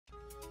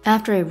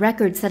After a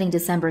record-setting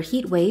December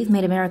heat wave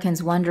made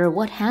Americans wonder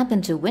what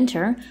happened to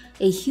winter,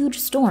 a huge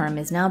storm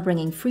is now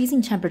bringing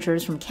freezing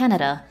temperatures from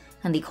Canada,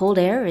 and the cold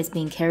air is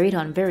being carried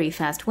on very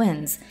fast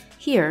winds.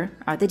 Here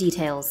are the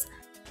details.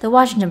 The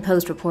Washington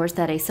Post reports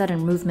that a sudden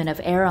movement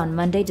of air on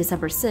Monday,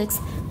 December 6,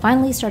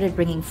 finally started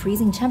bringing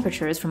freezing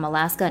temperatures from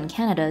Alaska and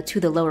Canada to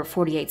the lower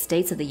 48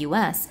 states of the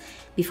U.S.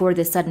 Before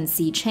this sudden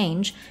sea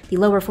change, the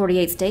lower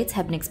 48 states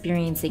have been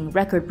experiencing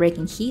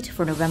record-breaking heat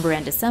for November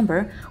and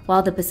December,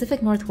 while the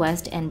Pacific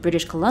Northwest and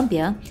British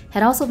Columbia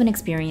had also been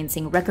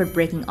experiencing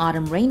record-breaking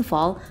autumn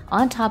rainfall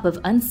on top of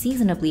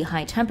unseasonably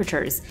high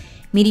temperatures.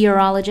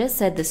 Meteorologists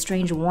said the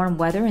strange warm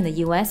weather in the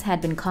U.S. had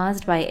been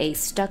caused by a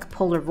stuck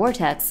polar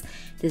vortex.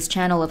 This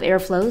channel of air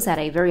flows at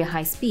a very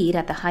high speed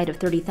at the height of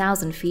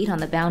 30,000 feet on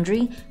the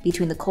boundary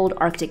between the cold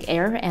Arctic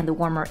air and the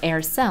warmer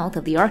air south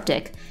of the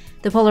Arctic.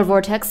 The polar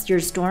vortex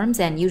steers storms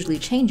and usually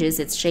changes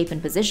its shape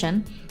and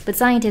position, but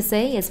scientists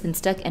say it's been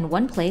stuck in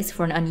one place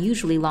for an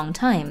unusually long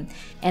time,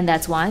 and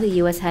that's why the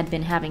U.S. had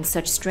been having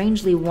such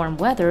strangely warm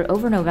weather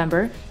over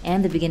November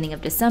and the beginning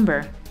of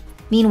December.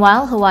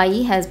 Meanwhile,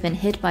 Hawaii has been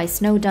hit by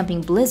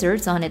snow-dumping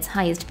blizzards on its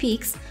highest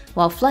peaks,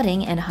 while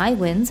flooding and high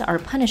winds are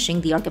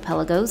punishing the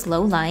archipelago's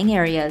low-lying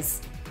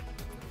areas.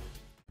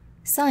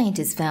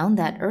 Scientists found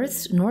that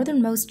Earth's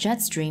northernmost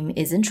jet stream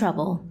is in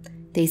trouble.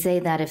 They say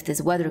that if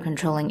this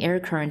weather-controlling air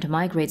current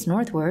migrates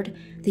northward,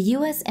 the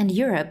US and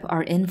Europe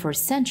are in for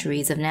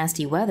centuries of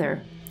nasty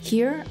weather.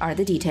 Here are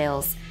the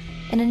details.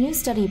 In a new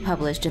study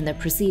published in the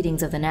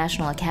Proceedings of the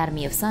National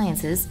Academy of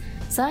Sciences,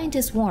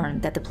 scientists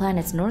warned that the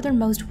planet's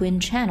northernmost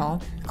wind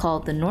channel,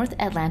 called the North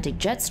Atlantic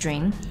Jet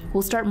Stream,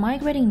 will start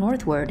migrating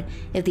northward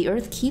if the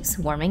Earth keeps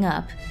warming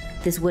up.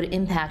 This would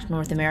impact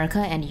North America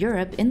and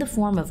Europe in the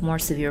form of more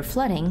severe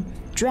flooding,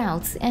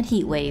 droughts, and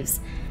heat waves.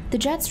 The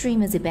jet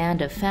stream is a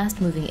band of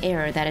fast-moving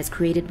air that is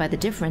created by the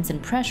difference in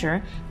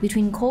pressure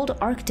between cold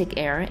Arctic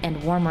air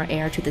and warmer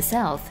air to the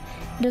south.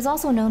 It is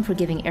also known for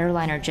giving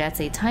airliner jets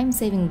a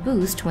time-saving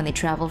boost when they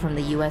travel from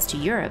the US to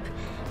Europe.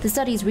 The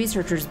study's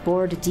researchers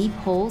bored deep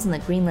holes in the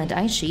Greenland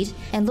ice sheet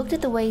and looked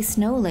at the way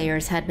snow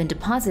layers had been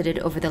deposited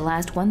over the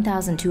last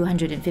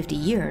 1,250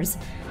 years.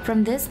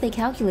 From this, they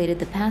calculated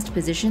the past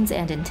positions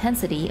and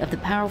intensity of the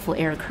powerful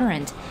air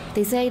current.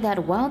 They say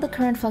that while the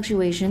current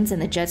fluctuations in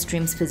the jet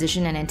stream's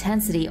position and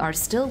intensity are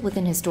still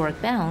within historic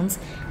bounds,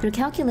 their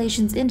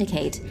calculations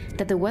indicate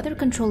that the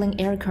weather-controlling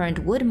air current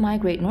would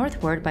migrate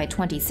northward by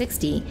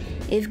 2060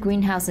 if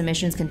greenhouse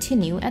emissions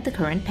continue at the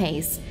current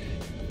pace.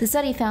 The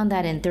study found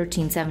that in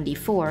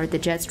 1374, the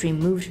jet stream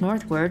moved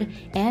northward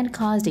and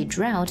caused a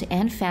drought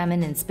and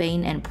famine in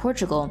Spain and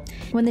Portugal.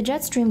 When the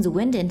jet stream's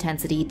wind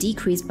intensity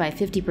decreased by 50%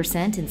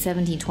 in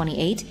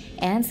 1728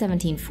 and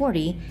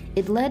 1740,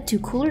 it led to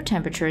cooler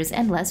temperatures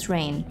and less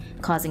rain,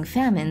 causing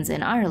famines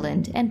in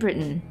Ireland and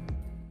Britain.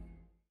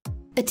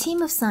 A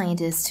team of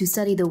scientists who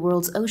study the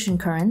world's ocean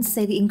currents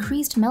say the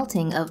increased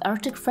melting of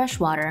Arctic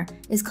freshwater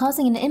is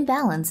causing an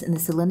imbalance in the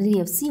salinity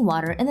of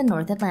seawater in the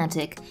North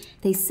Atlantic.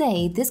 They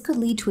say this could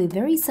lead to a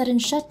very sudden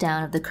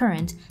shutdown of the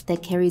current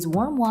that carries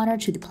warm water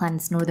to the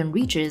planet's northern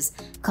reaches,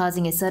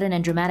 causing a sudden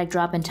and dramatic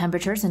drop in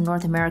temperatures in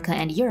North America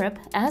and Europe,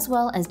 as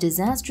well as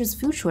disastrous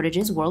food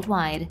shortages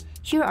worldwide.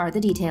 Here are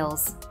the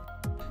details.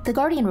 The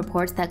Guardian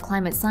reports that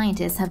climate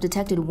scientists have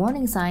detected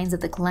warning signs of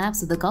the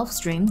collapse of the Gulf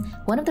Stream,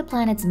 one of the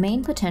planet's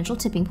main potential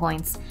tipping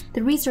points.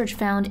 The research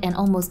found an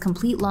almost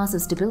complete loss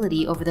of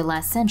stability over the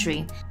last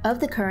century of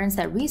the currents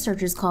that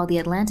researchers call the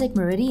Atlantic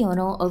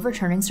Meridional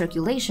Overturning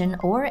Circulation,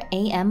 or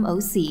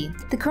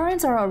AMOC. The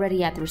currents are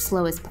already at their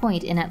slowest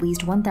point in at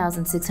least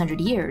 1,600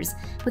 years,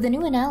 but the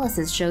new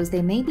analysis shows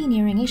they may be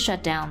nearing a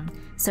shutdown.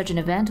 Such an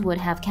event would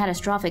have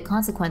catastrophic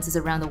consequences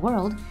around the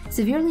world,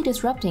 severely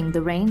disrupting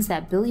the rains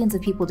that billions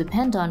of people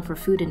depend on for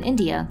food in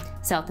India,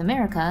 South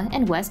America,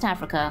 and West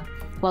Africa,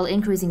 while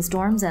increasing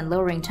storms and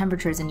lowering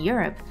temperatures in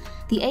Europe.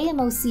 The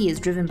AMOC is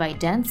driven by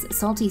dense,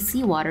 salty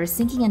seawater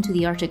sinking into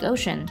the Arctic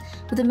Ocean,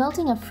 but the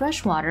melting of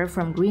fresh water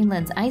from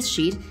Greenland's ice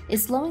sheet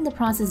is slowing the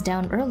process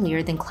down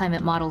earlier than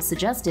climate models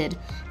suggested.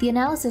 The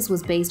analysis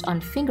was based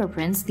on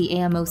fingerprints the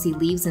AMOC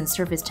leaves in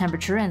surface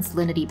temperature and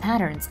salinity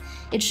patterns.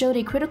 It showed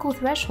a critical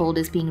threshold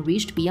is being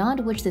reached beyond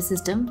which the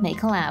system may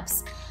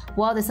collapse.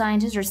 While the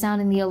scientists are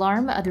sounding the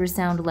alarm, others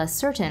sound less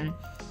certain.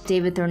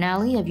 David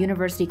Thornalley of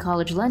University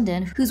College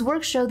London, whose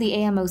work showed the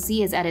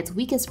AMOC is at its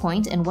weakest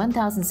point in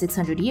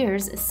 1,600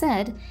 years,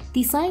 said,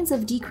 "The signs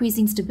of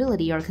decreasing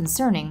stability are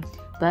concerning,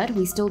 but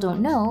we still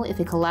don't know if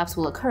a collapse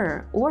will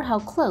occur or how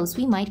close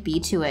we might be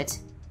to it."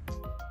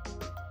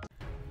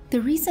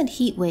 The recent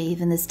heat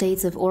wave in the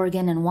states of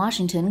Oregon and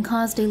Washington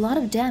caused a lot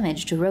of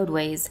damage to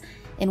roadways.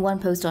 In one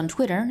post on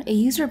Twitter, a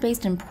user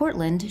based in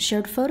Portland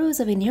shared photos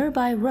of a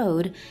nearby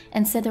road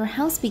and said their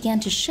house began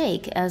to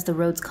shake as the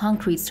road's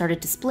concrete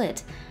started to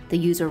split. The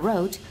user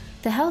wrote,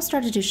 "The house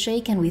started to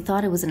shake and we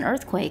thought it was an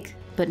earthquake.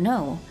 But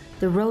no,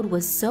 the road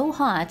was so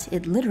hot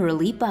it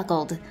literally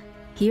buckled.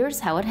 Here's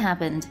how it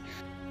happened."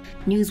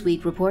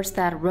 Newsweek reports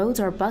that roads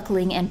are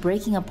buckling and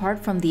breaking apart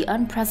from the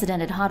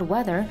unprecedented hot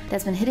weather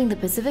that's been hitting the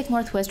Pacific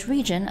Northwest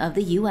region of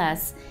the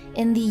U.S.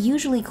 In the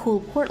usually cool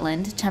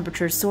Portland,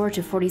 temperatures soared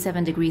to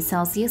 47 degrees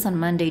Celsius on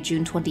Monday,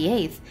 June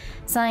 28th.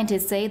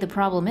 Scientists say the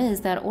problem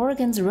is that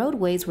Oregon's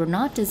roadways were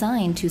not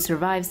designed to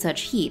survive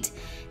such heat.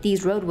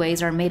 These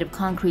roadways are made of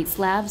concrete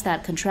slabs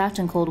that contract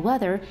in cold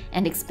weather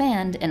and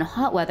expand in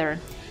hot weather.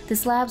 The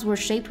slabs were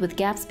shaped with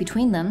gaps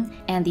between them,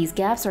 and these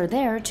gaps are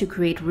there to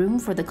create room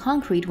for the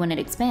concrete when it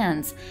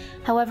expands.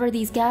 However,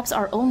 these gaps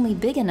are only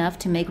big enough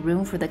to make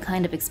room for the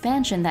kind of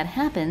expansion that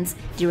happens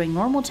during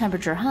normal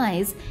temperature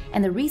highs,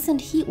 and the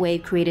recent heat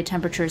wave created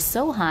temperatures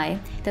so high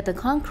that the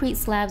concrete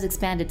slabs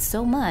expanded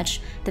so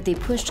much that they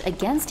pushed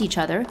against each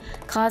other,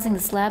 causing the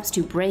slabs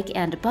to break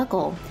and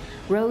buckle.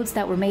 Roads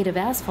that were made of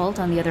asphalt,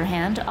 on the other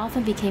hand,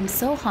 often became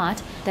so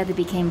hot that they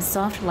became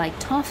soft like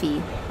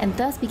toffee, and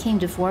thus became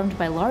deformed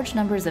by large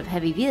numbers of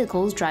heavy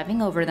vehicles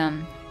driving over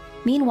them.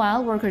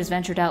 Meanwhile, workers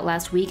ventured out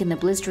last week in the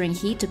blistering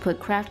heat to put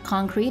cracked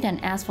concrete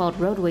and asphalt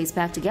roadways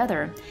back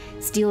together.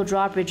 Steel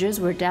drawbridges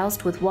were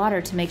doused with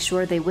water to make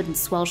sure they wouldn't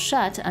swell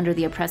shut under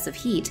the oppressive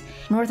heat.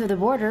 North of the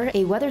border,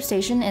 a weather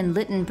station in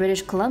Lytton,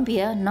 British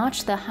Columbia,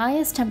 notched the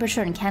highest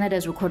temperature in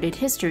Canada's recorded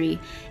history,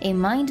 a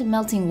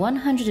mind-melting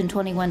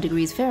 121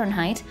 degrees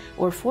Fahrenheit,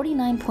 or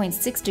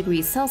 49.6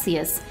 degrees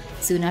Celsius.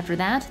 Soon after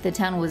that, the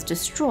town was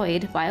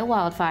destroyed by a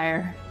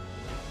wildfire.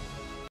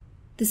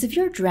 The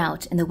severe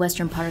drought in the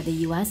western part of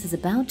the U.S. is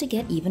about to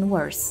get even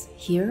worse.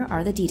 Here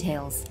are the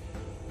details.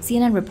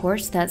 CNN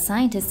reports that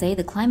scientists say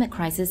the climate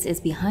crisis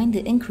is behind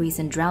the increase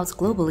in droughts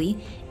globally,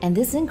 and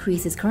this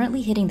increase is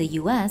currently hitting the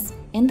U.S.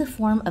 in the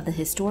form of the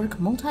historic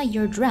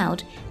multi-year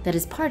drought that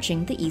is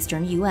parching the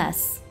eastern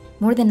U.S.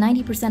 More than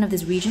 90% of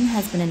this region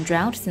has been in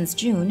drought since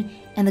June,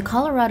 and the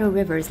Colorado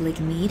rivers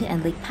Lake Mead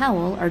and Lake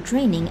Powell are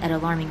draining at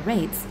alarming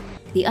rates.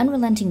 The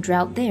unrelenting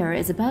drought there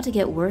is about to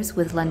get worse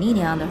with La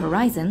Nina on the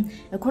horizon,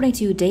 according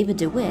to David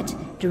DeWitt,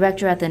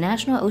 director at the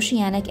National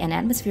Oceanic and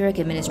Atmospheric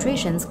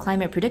Administration's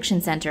Climate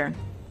Prediction Center.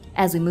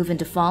 As we move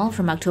into fall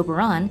from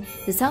October on,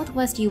 the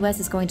southwest U.S.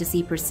 is going to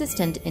see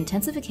persistent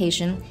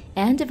intensification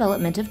and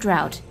development of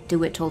drought,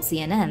 DeWitt told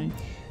CNN.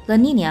 La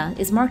Nina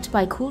is marked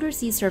by cooler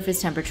sea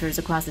surface temperatures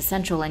across the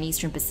central and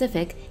eastern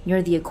Pacific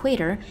near the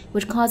equator,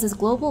 which causes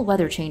global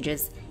weather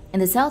changes. In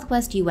the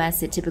southwest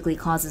U.S., it typically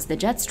causes the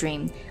jet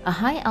stream, a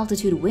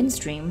high-altitude wind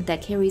stream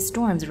that carries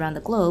storms around the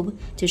globe,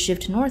 to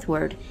shift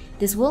northward.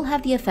 This will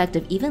have the effect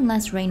of even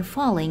less rain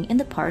falling in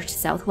the parched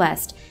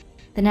southwest.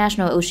 The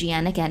National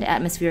Oceanic and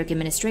Atmospheric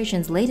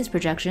Administration's latest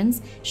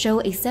projections show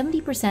a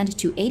 70%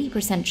 to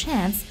 80%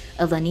 chance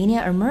of La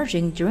Nina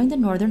emerging during the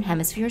Northern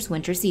Hemisphere's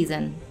winter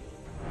season.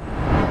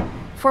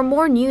 For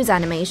more news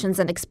animations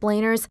and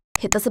explainers,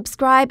 hit the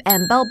subscribe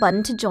and bell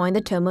button to join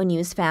the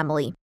TomoNews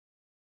family.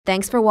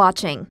 Thanks for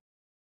watching.